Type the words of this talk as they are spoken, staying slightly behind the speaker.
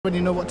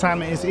Already know what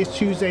time it is. It's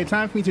Tuesday.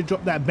 Time for me to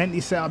drop that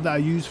Bentley setup that I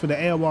used for the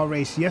AOR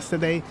race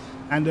yesterday,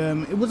 and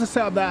it was a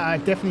setup that I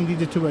definitely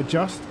needed to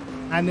adjust,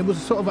 and it was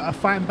sort of a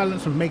fine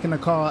balance of making the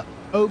car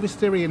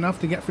oversteery enough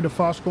to get through the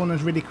fast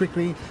corners really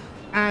quickly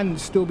and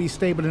still be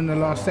stable in the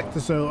last sector.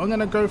 So I'm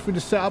gonna go through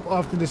the setup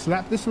after this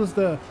lap. This was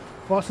the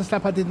fastest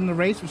lap I did in the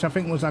race, which I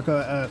think was like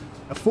a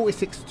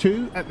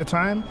 46.2 at the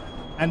time.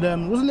 And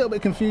it was a little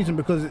bit confusing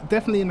because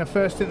definitely in the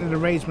first stint of the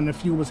race when the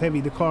fuel was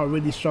heavy, the car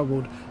really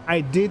struggled. I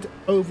did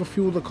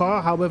overfuel the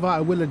car, however, I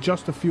will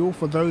adjust the fuel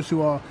for those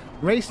who are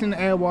racing the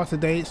AOR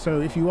today.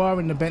 So if you are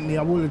in the Bentley,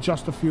 I will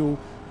adjust the fuel.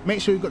 Make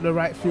sure you've got the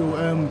right fuel.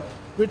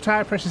 With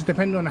tyre pressures,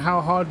 depending on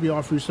how hard we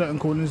are through certain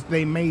corners,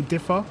 they may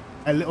differ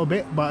a little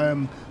bit, but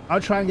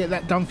I'll try and get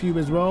that done for you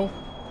as well.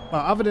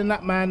 But other than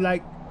that, man,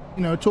 like,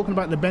 you know, talking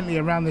about the Bentley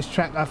around this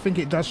track, I think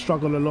it does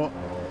struggle a lot,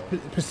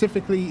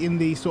 specifically in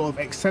the sort of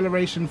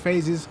acceleration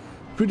phases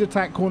through the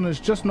tight corners,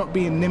 just not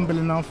being nimble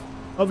enough.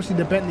 Obviously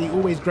the Bentley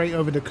always great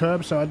over the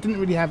curb, so I didn't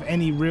really have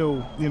any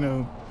real, you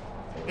know,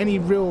 any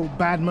real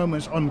bad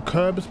moments on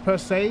curbs per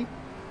se,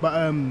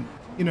 but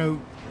you know,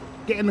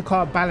 getting the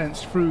car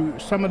balanced through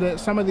some of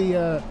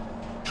the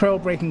trail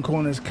braking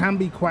corners can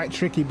be quite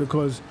tricky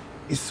because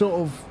it's sort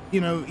of, you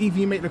know, either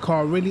you make the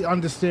car really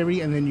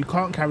understeery and then you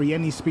can't carry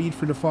any speed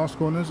through the fast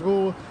corners,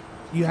 or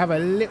you have a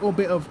little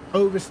bit of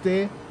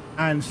oversteer.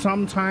 And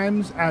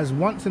sometimes, as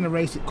once in a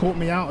race, it caught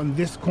me out on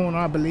this corner,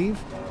 I believe,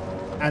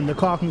 and the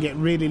car can get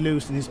really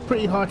loose and it's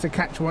pretty hard to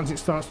catch once it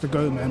starts to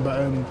go, man.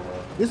 But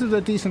this is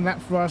a decent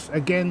lap for us.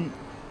 Again,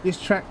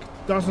 this track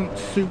doesn't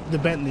suit the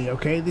Bentley,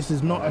 okay? This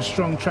is not a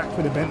strong track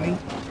for the Bentley,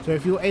 so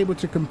if you're able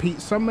to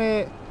compete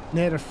somewhere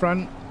near the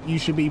front, you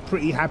should be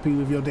pretty happy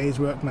with your day's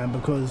work, man,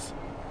 because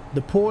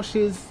the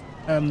Porsches,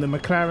 the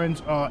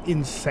McLarens are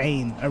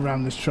insane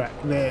around this track.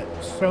 They're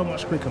so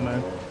much quicker,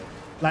 man.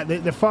 Like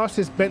the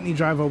fastest Bentley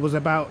driver was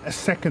about a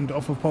second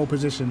off of pole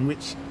position,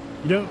 which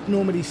you don't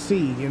normally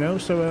see, you know.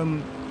 So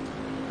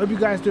hope you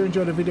guys do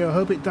enjoy the video.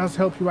 Hope it does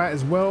help you out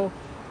as well.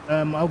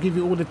 I'll give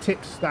you all the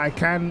tips that I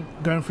can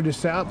going through the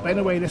setup. But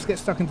anyway, let's get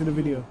stuck into the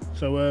video.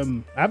 So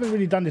I haven't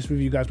really done this with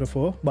you guys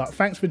before, but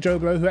thanks for Joe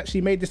Blow, who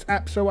actually made this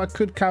app so I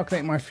could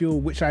calculate my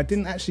fuel, which I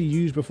didn't actually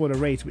use before the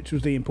race, which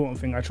was the important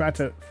thing. I tried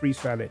to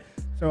freestyle it.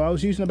 So I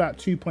was using about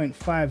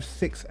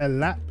 2.56 a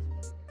lap.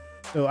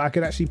 So I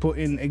could actually put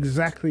in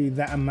exactly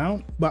that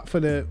amount, but for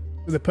the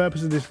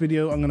purpose of this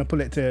video, I'm going to put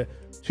it to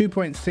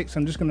 2.6.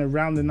 I'm just going to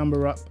round the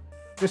number up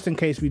just in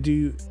case we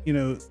do, you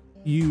know,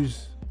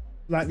 use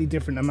slightly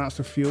different amounts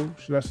of fuel,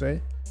 should I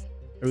say.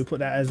 So we put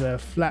that as a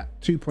flat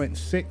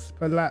 2.6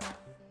 per lap.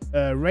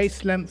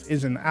 Race length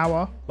is an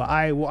hour,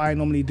 but what I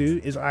normally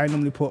do is I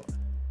normally put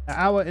an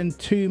hour and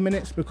 2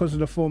 minutes because of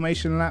the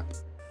formation lap.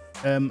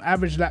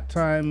 Average lap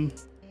time,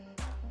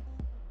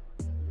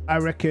 I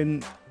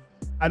reckon,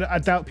 I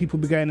doubt people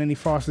be going any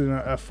faster than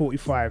a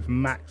 45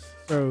 max.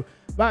 So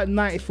about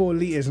 94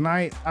 liters, and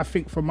I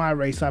think for my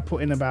race I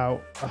put in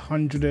about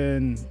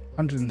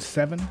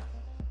 107.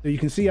 So you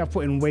can see I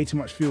put in way too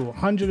much fuel.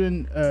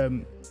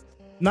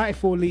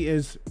 94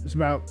 liters is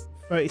about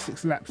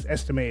 36 laps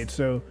estimated,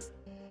 so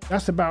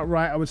that's about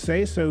right, I would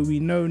say. So we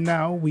know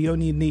now we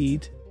only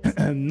need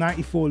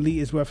 94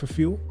 liters worth of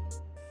fuel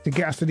to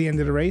get us to the end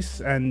of the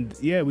race, and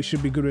yeah, we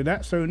should be good with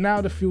that. So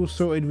now the fuel's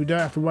sorted, we don't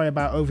have to worry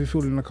about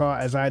overfueling the car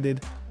as I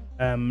did.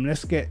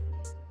 Let's get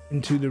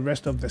into the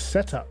rest of the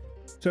setup.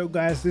 So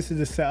guys, this is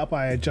the setup.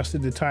 I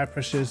adjusted the tire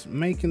pressures,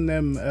 making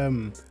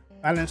them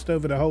balanced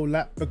over the whole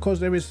lap, because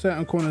there is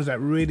certain corners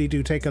that really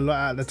do take a lot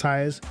out of the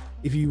tires.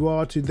 If you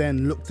are to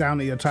then look down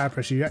at your tire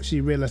pressure, you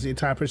actually realize that your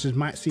tire pressures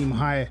might seem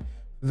high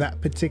for that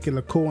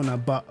particular corner,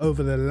 but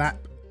over the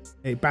lap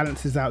it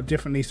balances out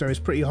differently. So it's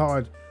pretty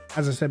hard,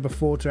 as I said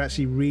before, to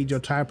actually read your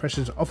tire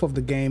pressures off of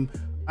the game.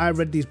 I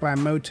read these by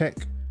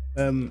Motec,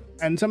 and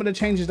some of the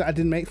changes that I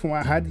didn't make from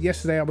what I had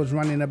yesterday, I was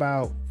running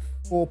about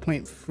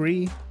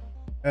 4.3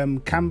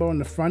 camber on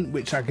the front,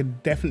 which I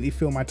could definitely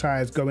feel my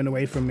tires going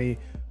away from me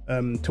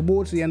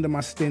towards the end of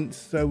my stints.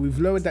 So we've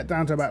lowered that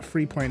down to about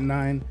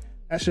 3.9.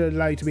 That should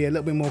allow you to be a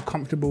little bit more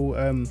comfortable.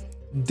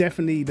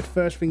 Definitely the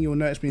first thing you'll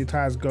notice when your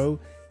tires go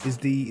is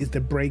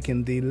the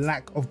braking. The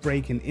lack of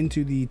braking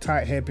into the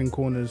tight hairpin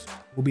corners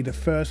will be the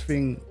first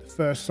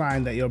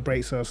sign that your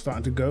brakes are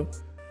starting to go.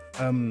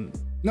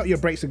 Not your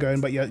brakes are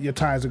going, but your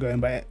tires are going,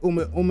 but it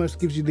almost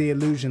gives you the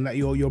illusion that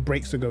your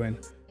brakes are going.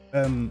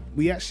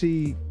 We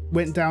actually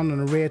went down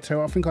on the rear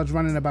toe. I think I was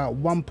running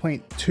about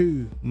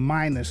 1.2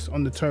 minus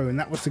on the toe, and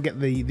that was to get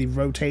the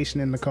rotation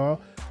in the car.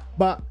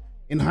 But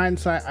in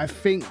hindsight, I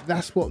think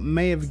that's what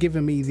may have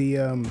given me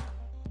the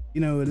you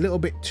know, a little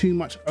bit too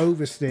much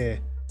oversteer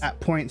at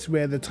points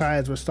where the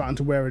tires were starting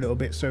to wear a little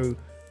bit. So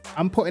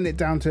I'm putting it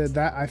down to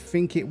that. I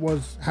think it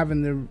was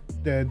having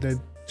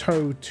the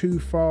toe too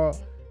far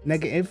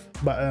negative,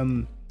 but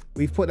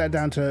we've put that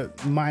down to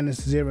minus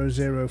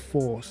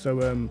 0.04.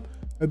 So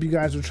hope you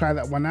guys will try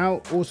that one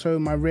out. Also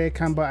my rear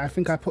camber, I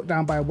think I put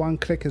down by 1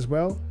 click as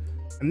well.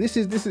 And this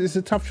is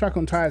a tough track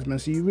on tires, man,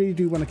 so you really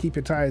do want to keep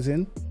your tires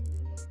in.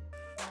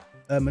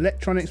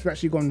 Electronics, we've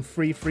actually gone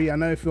free. I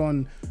know if you're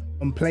on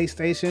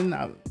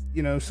PlayStation,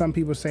 you know, some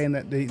people saying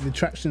that the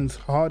traction's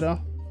harder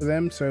for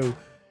them, so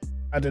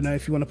I don't know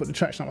if you want to put the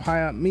traction up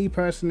higher. Me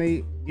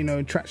personally, you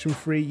know, traction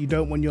free, you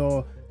don't want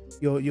your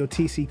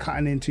TC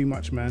cutting in too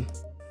much, man.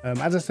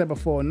 As I said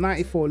before,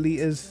 94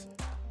 liters.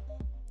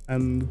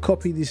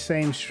 Copy the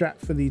same strap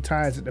for the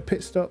tires at the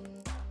pit stop,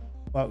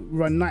 but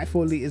run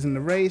 94 liters in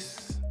the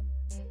race.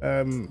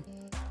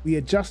 We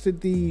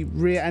adjusted the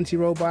rear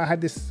anti-roll bar. I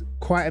had this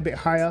quite a bit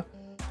higher,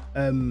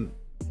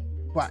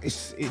 but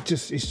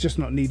it's just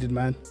not needed,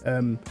 man.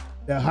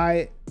 The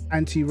high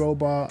anti-roll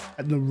bar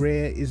at the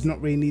rear is not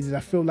really needed.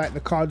 I feel like the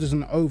car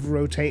doesn't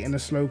over-rotate in a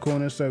slow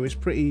corner, so it's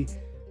pretty,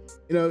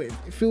 you know, it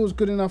feels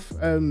good enough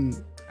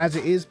as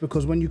it is,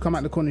 because when you come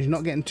out the corners, you're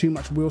not getting too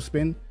much wheel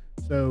spin.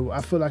 So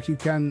I feel like you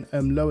can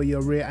lower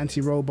your rear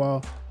anti-roll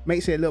bar,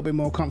 makes it a little bit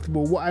more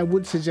comfortable. What I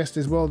would suggest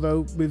as well,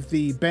 though, with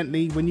the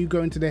Bentley, when you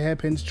go into the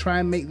hairpins, try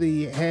and make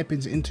the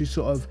hairpins into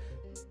sort of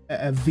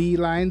a V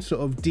line,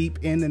 sort of deep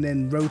in, and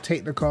then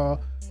rotate the car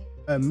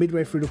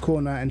midway through the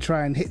corner and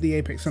try and hit the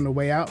apex on the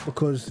way out,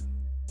 because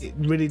it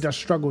really does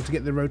struggle to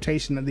get the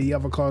rotation that the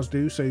other cars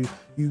do. So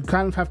you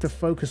kind of have to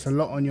focus a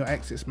lot on your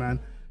exits, man.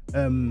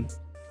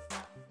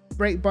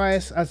 Brake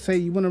bias, I'd say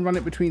you want to run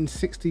it between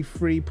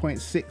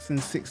 63.6 and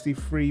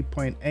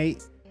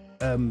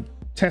 63.8.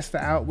 Test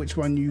it out, which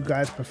one you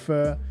guys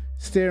prefer.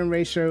 Steering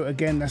ratio,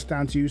 again, that's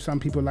down to you. Some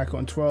people like it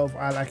on 12,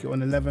 I like it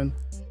on 11.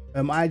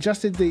 I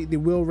adjusted the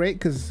wheel rate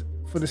because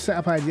for the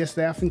setup I had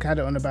yesterday, I think I had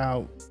it on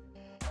about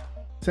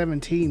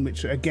 17,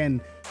 which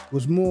again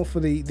was more for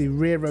the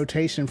rear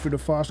rotation through the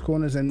fast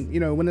corners. And you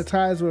know, when the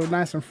tires were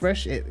nice and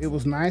fresh, it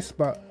was nice,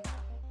 but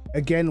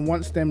again,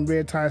 once them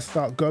rear tires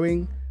start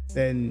going,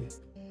 then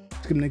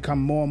it's going to become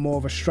more and more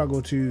of a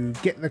struggle to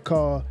get the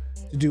car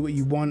to do what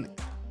you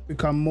want,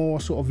 become more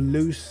sort of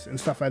loose and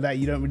stuff like that.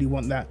 You don't really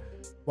want that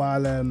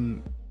while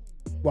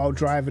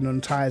driving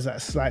on tires that are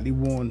slightly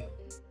worn.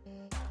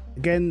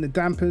 Again, the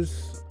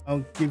dampers,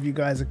 I'll give you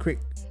guys a quick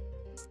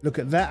look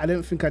at that. I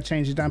don't think I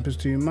changed the dampers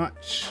too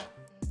much.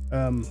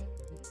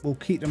 We'll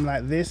keep them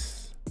like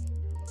this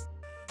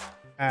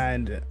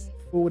and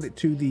forward it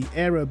to the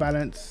aero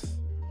balance,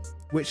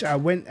 which I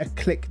went a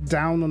click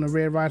down on the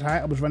rear ride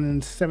height. I was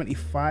running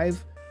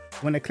 75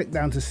 when I clicked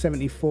down to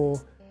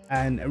 74.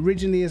 And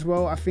originally as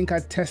well, I think I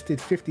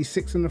tested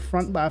 56 on the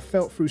front, but I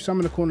felt through some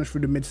of the corners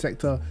through the mid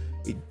sector,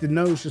 the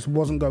nose just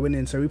wasn't going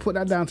in. So we put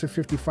that down to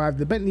 55.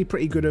 The Bentley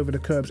pretty good over the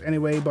curbs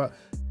anyway, but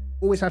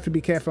always have to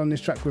be careful on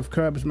this track with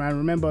curbs, man.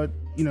 Remember,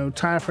 you know,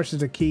 tire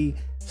pressures are key.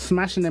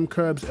 Smashing them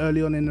curbs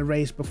early on in the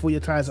race before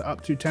your tires are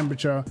up to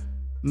temperature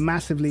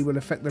massively will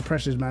affect the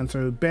pressures, man.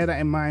 So bear that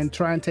in mind.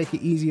 Try and take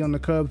it easy on the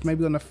curbs,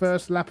 maybe on the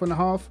first lap and a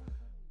half.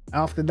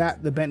 After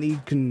that, the Bentley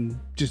can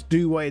just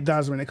do what it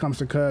does when it comes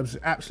to curbs.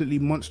 Absolutely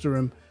monster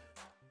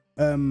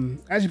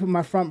them. As you put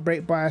my front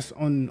brake bias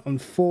on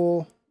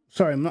 4,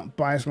 sorry, not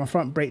bias, my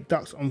front brake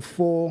ducts on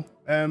 4.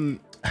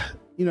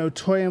 You know,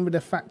 toying with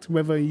the fact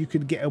whether you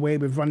could get away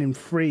with running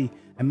 3,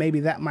 and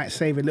maybe that might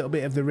save a little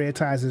bit of the rear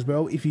tires as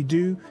well. If you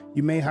do,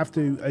 you may have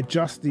to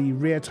adjust the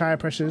rear tire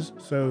pressures,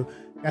 so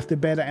you have to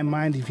bear that in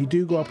mind. If you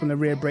do go up on the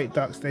rear brake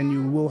ducts, then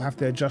you will have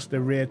to adjust the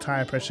rear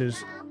tire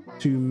pressures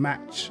to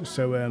match.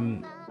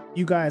 So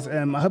you guys,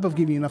 I hope I've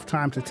given you enough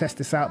time to test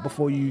this out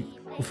before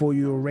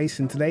you're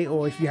racing today,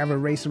 or if you have a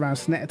race around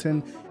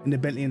Snetterton in the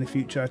Bentley in the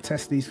future,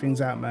 test these things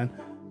out, man.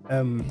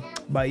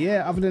 But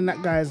yeah, other than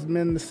that, guys,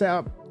 man, the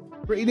setup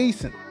pretty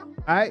decent.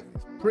 All right,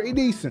 pretty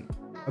decent.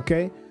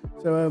 Okay,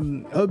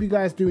 so I hope you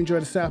guys do enjoy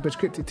the setup. It's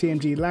Kryptic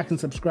TMG. Like and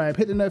subscribe,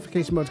 hit the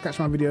notification bell to catch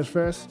my videos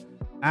first,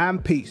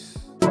 and peace.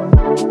 Until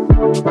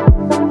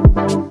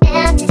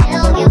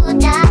you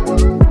die,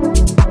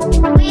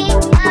 we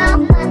are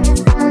when the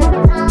sun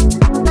comes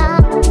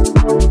up.